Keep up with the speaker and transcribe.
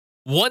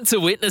Want to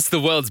witness the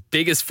world's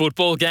biggest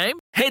football game?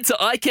 Head to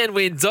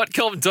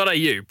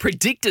iCanWin.com.au,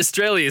 predict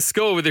Australia's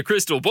score with a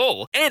crystal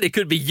ball, and it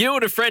could be you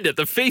and a friend at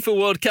the FIFA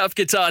World Cup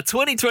Qatar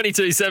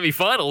 2022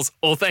 semi-finals,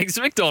 all thanks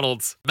to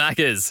McDonald's.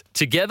 Maccas,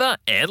 together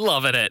and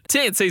loving it.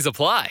 TNCs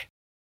apply.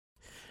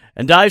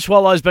 And Dave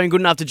Swallow's been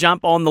good enough to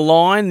jump on the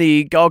line,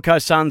 the Gold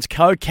Coast Suns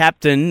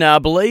co-captain. I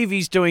believe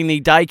he's doing the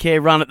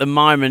daycare run at the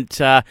moment.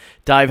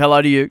 Dave,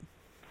 hello to you.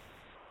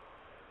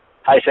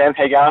 Hey Sam,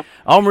 how you going?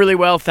 I'm really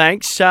well,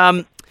 thanks.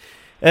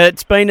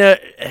 It's been an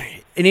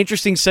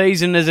interesting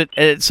season, as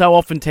it so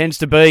often tends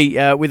to be,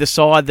 with a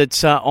side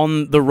that's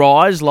on the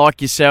rise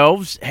like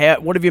yourselves.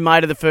 What have you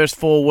made of the first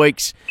 4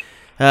 weeks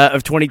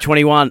of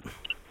 2021?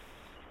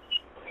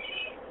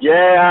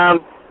 Yeah,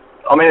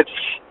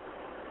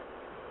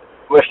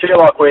 we feel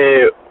like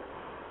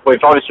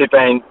we've obviously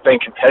been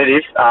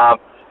competitive.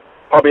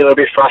 Probably a little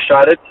bit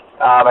frustrated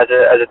as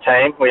a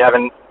team. We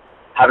haven't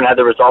had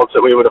the results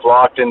that we would have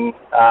liked and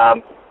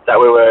that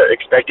we were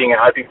expecting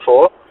and hoping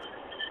for.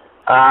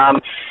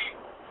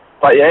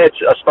 But yeah,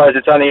 I suppose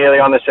it's only early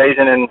on the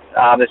season, and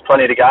there's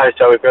plenty to go.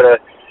 So we've got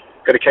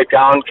to keep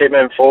going, keep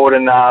moving forward,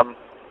 and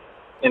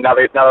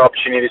another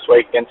opportunity this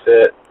week against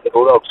the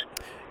Bulldogs.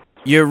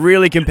 You're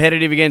really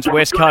competitive against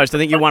West Coast. I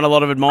think you won a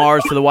lot of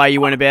admirers for the way you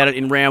went about it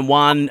in round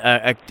one.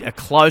 A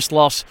close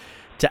loss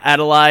to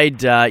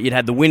Adelaide. You'd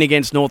had the win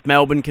against North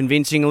Melbourne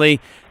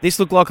convincingly. This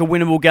looked like a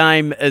winnable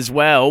game as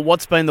well.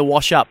 What's been the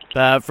wash-up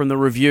from the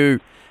review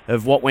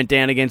of what went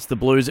down against the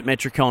Blues at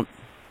Metricon?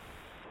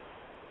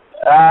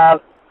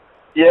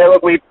 Yeah,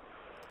 look,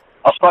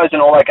 I suppose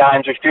in all our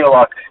games we feel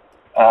like,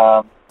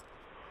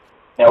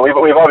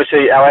 we've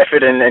obviously, our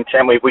effort and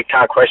intent we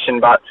can't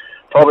question, but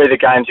probably the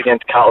games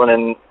against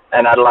Carlton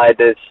and Adelaide,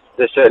 there's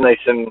certainly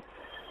some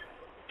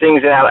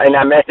things in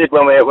our method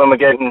when we're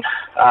getting,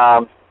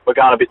 we're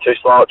going a bit too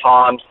slow at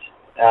times,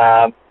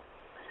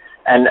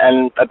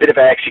 and a bit of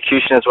our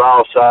execution as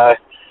well. So,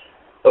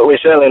 but we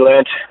certainly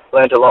learnt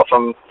a lot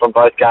from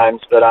both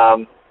games, but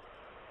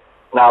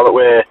now that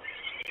we're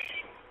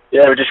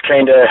just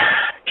keen to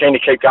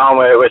keep going.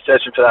 We're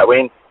searching for that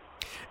win.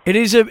 It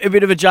is a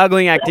bit of a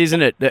juggling act,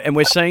 isn't it? And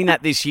we're seeing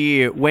that this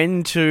year.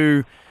 When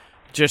to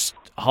just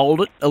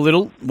hold it a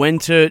little, when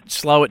to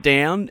slow it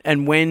down,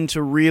 and when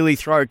to really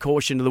throw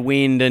caution to the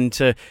wind and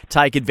to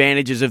take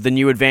advantages of the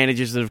new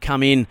advantages that have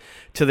come in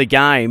to the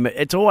game.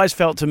 It's always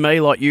felt to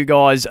me like you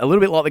guys, a little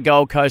bit like the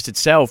Gold Coast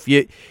itself,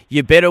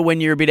 you're better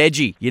when you're a bit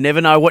edgy. You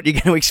never know what you're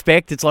going to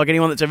expect. It's like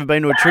anyone that's ever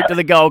been to a trip to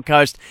the Gold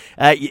Coast,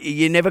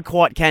 you never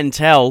quite can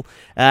tell.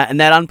 And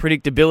that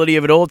unpredictability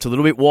of it all, it's a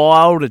little bit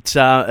wild, it's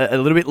a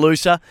little bit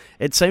looser.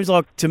 It seems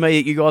like to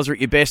me that you guys are at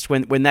your best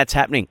when that's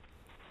happening.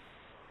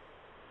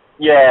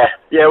 Yeah,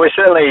 we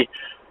feel like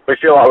we're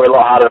a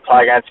lot harder to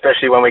play against,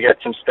 especially when we get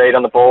some speed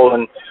on the ball,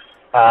 and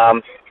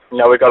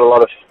we've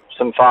got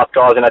some fast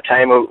guys in our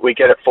team. We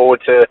get it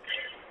forward to,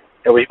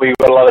 we've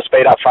got a lot of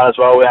speed up front as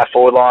well with our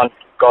forward line,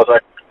 guys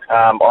like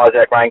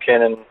Isaac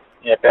Rankin and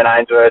Ben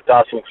Ainsworth,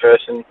 Darcy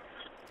McPherson.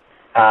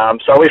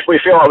 So we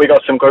feel like we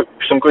got some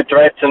good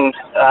threats, and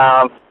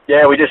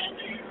we just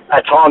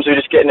at times we're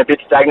just getting a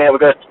bit stagnant. We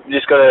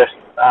just got to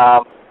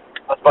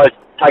I suppose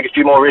take a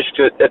few more risks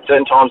at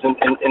certain times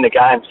in the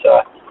game.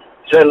 So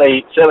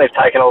certainly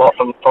have taken a lot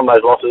from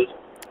those losses.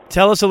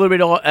 Tell us a little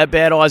bit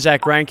about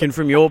Isaac Rankin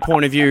from your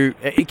point of view.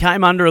 He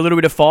came under a little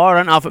bit of fire. I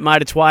don't know if it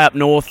made its way up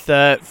north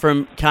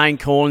from Kane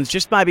Corns,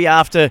 just maybe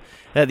after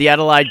the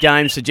Adelaide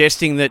game,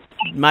 suggesting that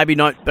maybe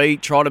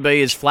try to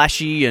be as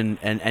flashy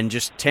and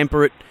just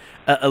temper it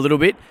a little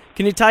bit.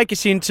 Can you take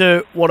us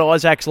into what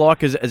Isaac's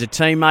like as a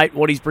teammate,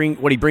 what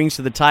he brings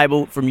to the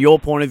table from your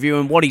point of view,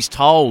 and what he's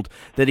told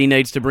that he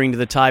needs to bring to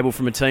the table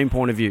from a team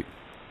point of view?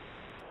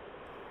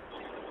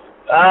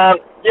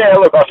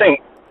 Look, I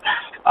think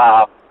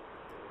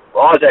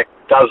Isaac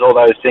does all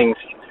those things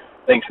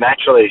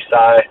naturally. So,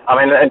 I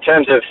mean, in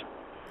terms of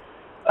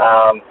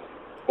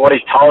what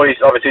he's told,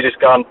 he's obviously just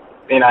gone,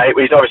 he's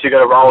obviously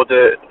got a role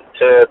to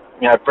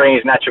bring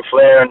his natural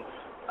flair, and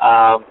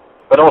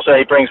but also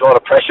he brings a lot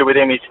of pressure with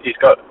him. He's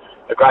got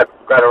a great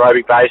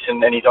aerobic base,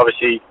 and he's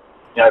obviously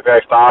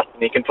very fast,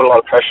 and he can put a lot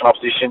of pressure on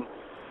opposition.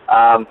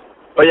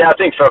 But yeah, I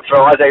think for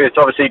Isaac, it's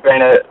obviously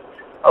been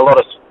a lot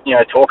of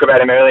talk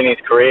about him early in his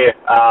career.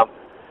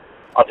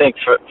 I think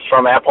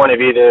from our point of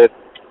view, there's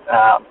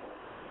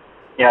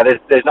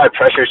no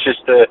pressure. It's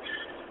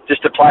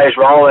just to play his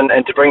role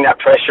and to bring that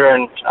pressure.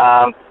 And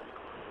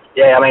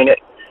he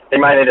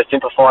may need to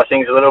simplify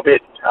things a little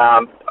bit.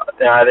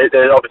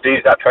 There obviously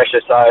is that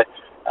pressure. So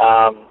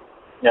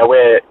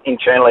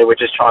we're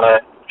just trying to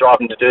drive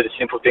him to do the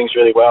simple things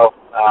really well.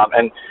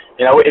 And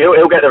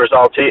he'll get the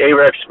results. He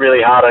works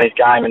really hard on his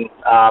game, and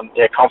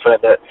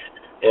confident that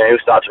he'll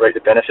start to reap the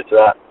benefits of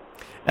that.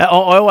 I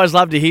always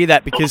love to hear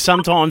that, because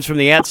sometimes from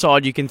the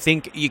outside you can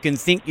think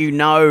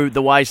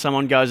the way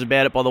someone goes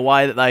about it by the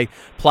way that they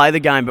play the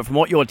game, but from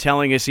what you're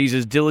telling us, he's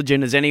as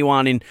diligent as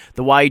anyone in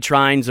the way he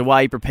trains, the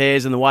way he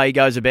prepares, and the way he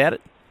goes about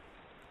it.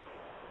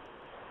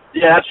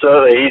 Yeah,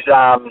 absolutely. He's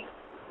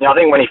I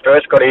think when he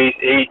first got it,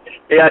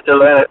 he had to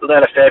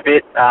learn a fair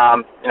bit,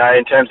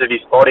 in terms of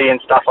his body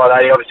and stuff like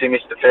that. He obviously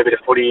missed a fair bit of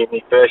footy in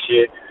his first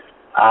year.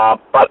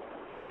 But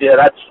yeah,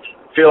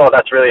 feel like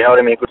that's really held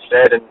him in good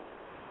stead, and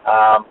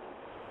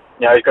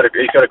he's got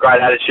a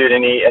great attitude,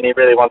 and he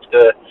really wants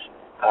to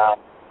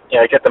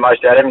get the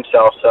most out of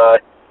himself. So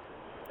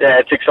yeah,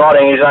 it's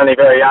exciting. He's only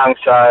very young,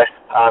 so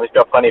he's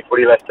got plenty of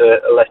footy left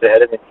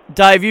ahead of him.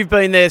 Dave, you've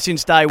been there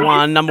since day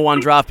one, number one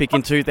draft pick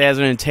in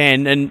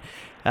 2010, and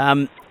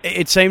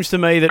it seems to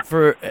me that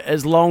for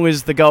as long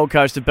as the Gold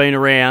Coast have been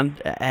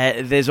around,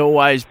 there's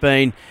always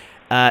been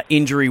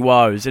injury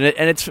woes, and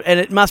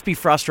it must be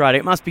frustrating.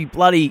 It must be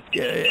bloody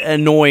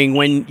annoying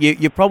when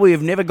you probably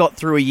have never got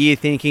through a year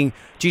thinking,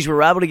 geez,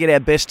 we're able to get our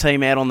best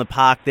team out on the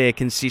park there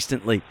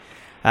consistently.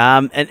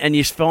 And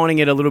you're finding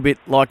it a little bit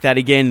like that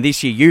again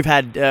this year. You've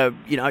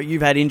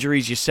had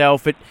injuries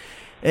yourself.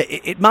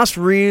 It must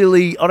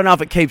really, I don't know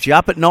if it keeps you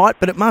up at night,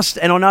 but it must,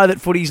 and I know that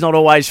footy's not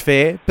always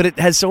fair, but it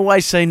has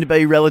always seemed to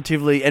be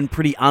relatively and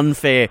pretty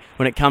unfair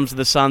when it comes to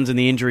the Suns and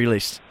the injury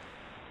list.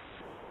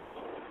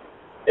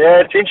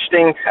 Yeah, it's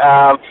interesting.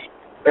 I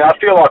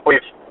feel like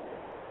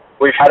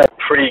we've had a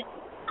pretty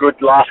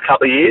good last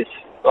couple of years.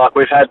 Like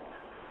I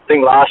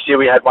think last year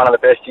we had one of the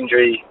best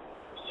injury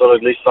sort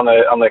of lists on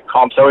the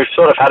comp. So we've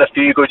sort of had a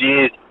few good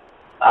years,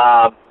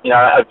 of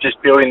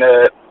just building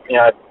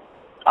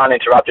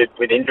uninterrupted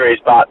with injuries.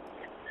 But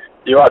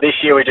you're right, this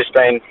year we've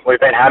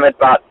been hammered.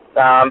 But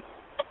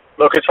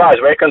look, as far as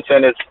we're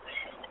concerned,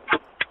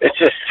 it's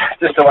just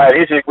the way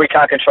it is. We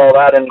can't control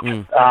that, and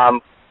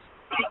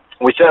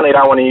we certainly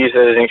don't want to use it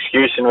as an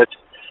excuse. And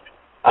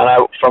I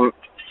know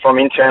from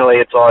internally,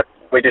 it's like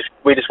we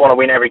just want to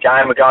win every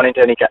game. We're going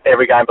into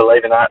every game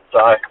believing that.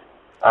 So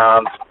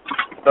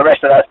the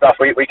rest of that stuff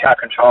we can't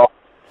control.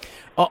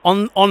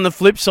 On the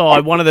flip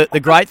side, one of the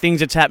great things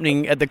that's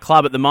happening at the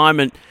club at the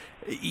moment,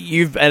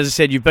 as I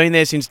said, you've been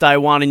there since day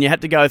one, and you had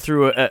to go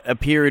through a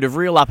period of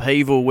real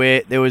upheaval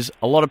where there was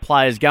a lot of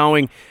players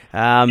going,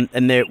 and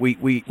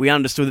we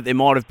understood that there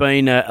might have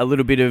been a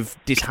little bit of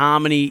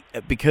disharmony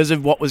because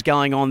of what was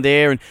going on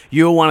there, and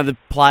you were one of the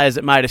players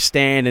that made a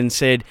stand and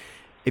said,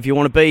 if you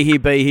want to be here,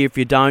 be here. If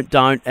you don't,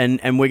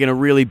 and we're going to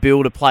really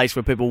build a place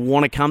where people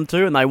want to come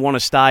to and they want to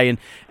stay.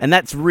 And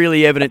that's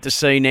really evident to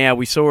see now.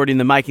 We saw it in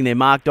the Making Their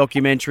Mark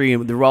documentary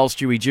and the role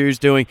Stewie Jew's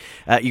doing.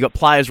 You got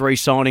players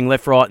re-signing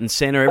left, right and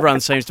centre. Everyone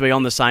seems to be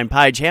on the same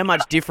page. How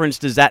much difference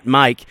does that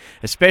make,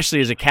 especially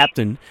as a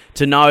captain,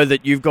 to know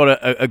that you've got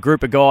a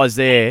group of guys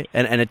there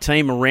and a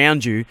team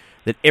around you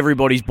that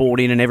everybody's bought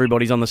in and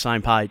everybody's on the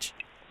same page?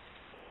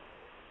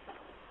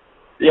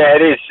 Yeah,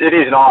 it is. It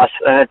is nice.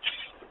 And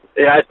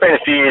it's been a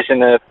few years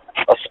in I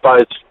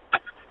suppose,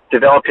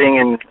 developing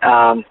and,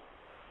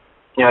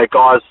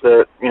 guys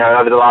that,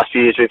 over the last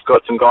few years we've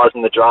got some guys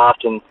in the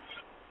draft and,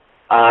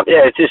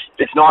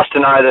 it's nice to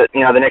know that,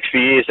 the next few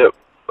years that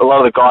a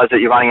lot of the guys that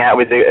you're running out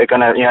with are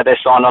going to, they're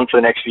signed on for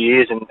the next few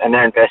years and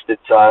they're invested.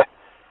 So,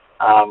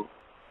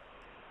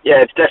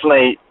 it's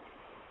definitely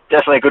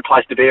a good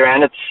place to be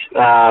around. It's,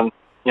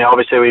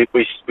 obviously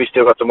we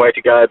still got some work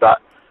to go,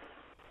 but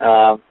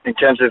in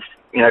terms of,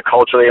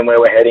 culturally and where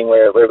we're heading,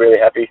 we're really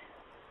happy.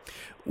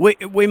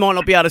 We might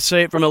not be able to see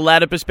it from a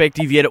ladder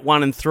perspective yet at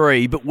 1 and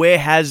 3, but where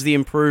has the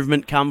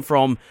improvement come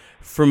from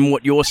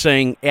what you're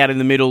seeing out in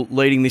the middle,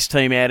 leading this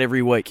team out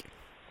every week?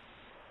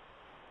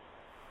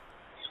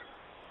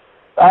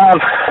 I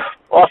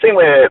think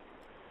we're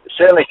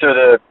certainly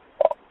through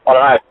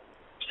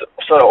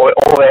sort of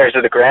all areas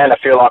of the ground. I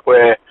feel like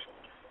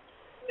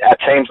our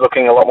team's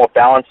looking a lot more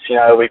balanced.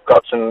 We've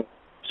got some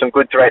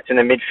good threats in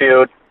the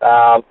midfield.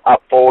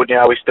 Up forward,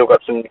 we've still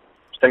got some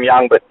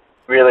young but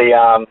really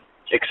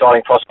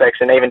exciting prospects,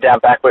 and even down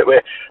back,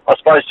 we're I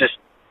suppose just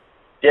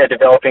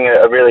developing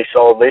a really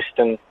solid list.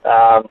 And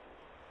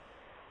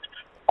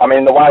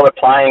the way we're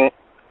playing,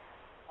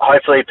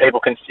 hopefully people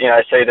can see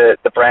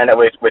the brand that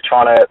we're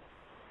trying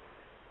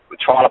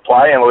to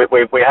play, and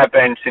we have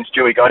been since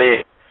Dewey got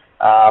here.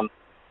 I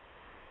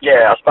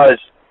suppose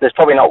there's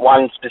probably not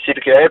one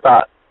specific area,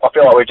 but I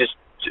feel like we're just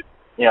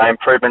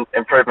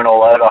improvement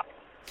all over.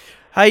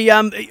 Hey,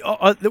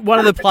 one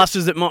of the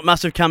pluses that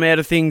must have come out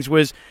of things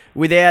was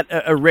without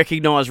a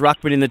recognised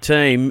ruckman in the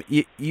team,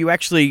 you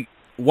actually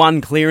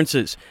won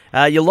clearances.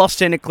 You lost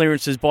centre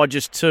clearances by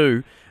just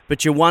 2,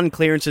 but you won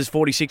clearances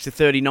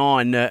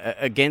 46-39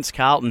 against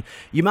Carlton.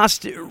 You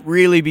must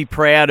really be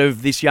proud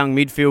of this young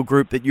midfield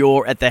group that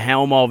you're at the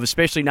helm of,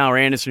 especially Noah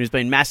Anderson, who's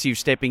been massive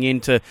stepping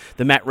into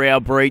the Matt Rao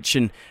breach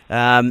and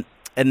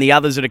the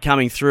others that are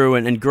coming through,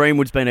 and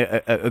Greenwood's been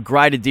a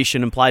great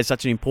addition and plays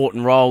such an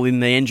important role in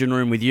the engine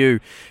room with you.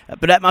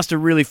 But that must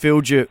have really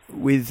filled you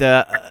with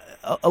a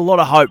lot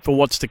of hope for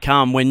what's to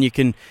come when you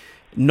can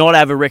not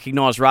have a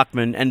recognised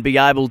ruckman and be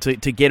able to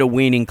get a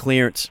win in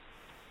clearance.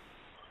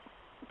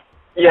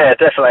 Yeah,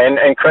 definitely,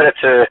 and credit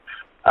to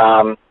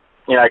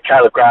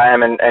Caleb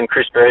Graham and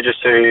Chris Burgess,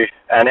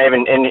 and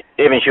even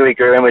Huey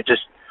Greenwood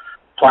just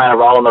playing a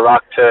role in the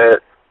ruck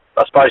to,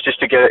 I suppose, just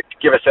to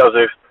give ourselves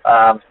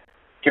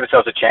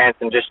a chance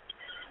and just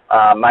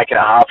making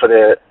it hard for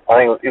I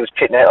think it was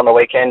Pitnet on the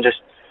weekend,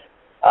 just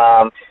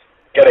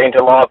get it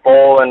into live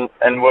ball, and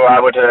we were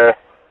able to,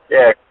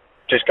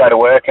 just go to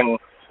work and,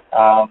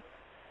 I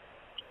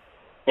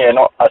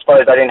suppose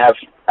they didn't have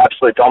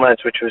absolute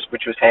dominance, which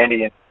was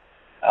handy. And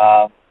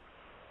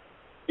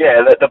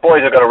the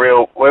boys have got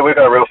we've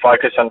got a real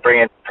focus on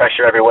bringing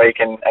pressure every week,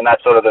 and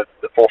that's sort of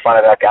the forefront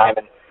of our game.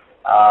 And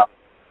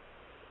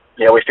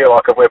we feel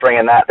like if we're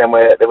bringing that, then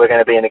we're going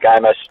to be in the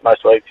game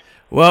most weeks.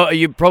 Well,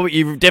 you're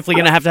definitely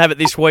going to have it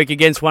this week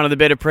against one of the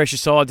better pressure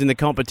sides in the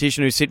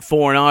competition who sit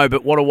 4-0.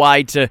 But what a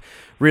way to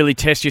really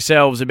test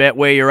yourselves about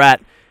where you're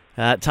at,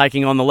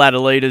 taking on the ladder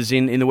leaders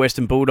in the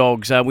Western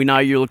Bulldogs. We know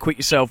you'll acquit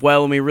yourself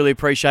well, and we really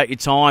appreciate your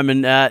time.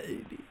 And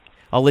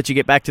I'll let you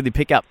get back to the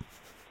pickup.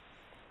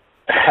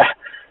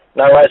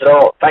 No worries at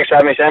all. Thanks for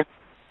having me, Sam.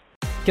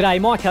 G'day,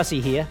 Mike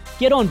Hussey here.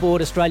 Get on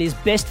board Australia's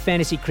best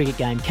fantasy cricket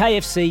game,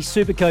 KFC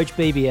Supercoach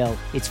BBL.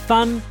 It's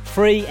fun,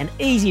 free and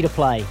easy to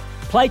play.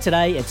 Play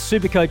today at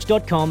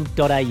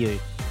supercoach.com.au.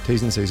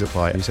 T's and C's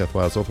apply. New South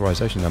Wales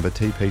authorisation number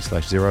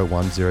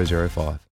TP/01005.